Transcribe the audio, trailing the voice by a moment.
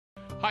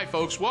Hi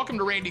folks, welcome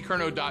to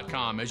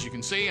randycurnow.com. As you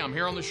can see, I'm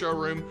here on the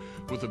showroom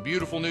with a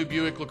beautiful new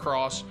Buick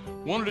LaCrosse.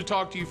 Wanted to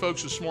talk to you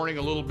folks this morning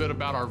a little bit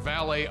about our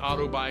valet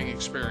auto buying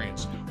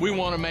experience. We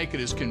want to make it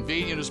as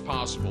convenient as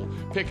possible.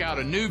 Pick out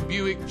a new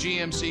Buick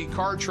GMC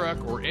car,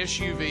 truck, or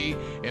SUV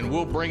and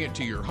we'll bring it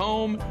to your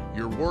home,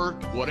 your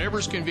work,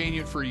 whatever's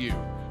convenient for you.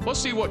 Let's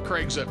see what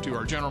Craig's up to,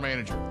 our general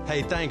manager.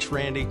 Hey, thanks,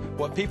 Randy.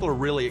 What people are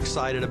really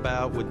excited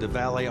about with the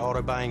Valet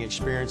Auto Buying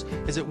Experience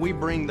is that we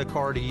bring the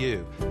car to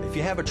you. If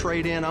you have a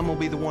trade-in, I'm going to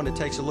be the one that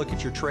takes a look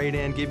at your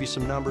trade-in, give you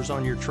some numbers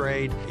on your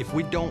trade. If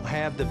we don't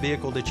have the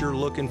vehicle that you're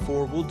looking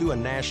for, we'll do a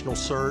national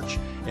search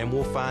and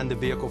we'll find the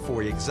vehicle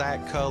for you.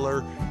 Exact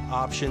color,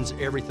 options,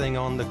 everything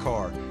on the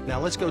car. Now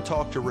let's go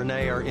talk to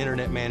Renee, our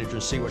internet manager,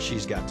 and see what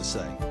she's got to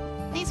say.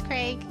 Thanks,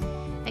 Craig.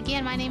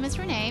 Again, my name is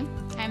Renee.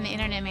 I'm the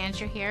internet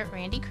manager here at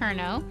Randy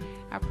Curnow.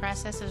 Our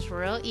process is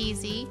real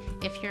easy.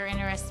 If you're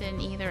interested in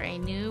either a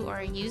new or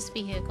a used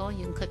vehicle,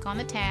 you can click on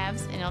the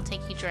tabs and it'll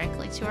take you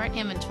directly to our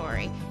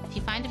inventory. If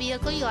you find a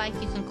vehicle you like,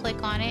 you can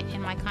click on it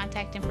and my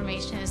contact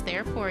information is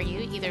there for you,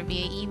 either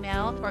via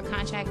email or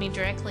contact me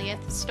directly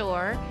at the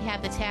store. We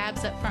have the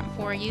tabs up front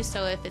for you,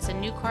 so if it's a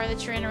new car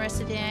that you're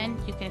interested in,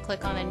 you can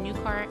click on the new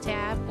car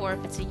tab, or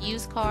if it's a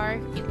used car,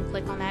 you can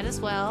click on that as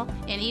well.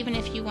 And even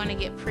if you want to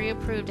get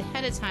pre-approved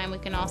ahead of time, we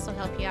can also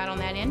help you out on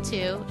that end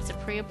too. It's a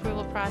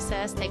pre-approval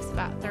process, takes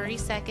about 30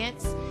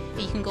 seconds.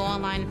 You can go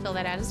online and fill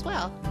that out as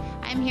well.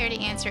 I'm here to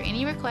answer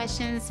any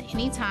questions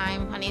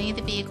anytime on any of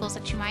the vehicles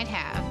that you might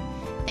have.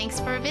 Thanks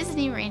for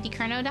visiting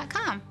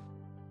randycurnow.com.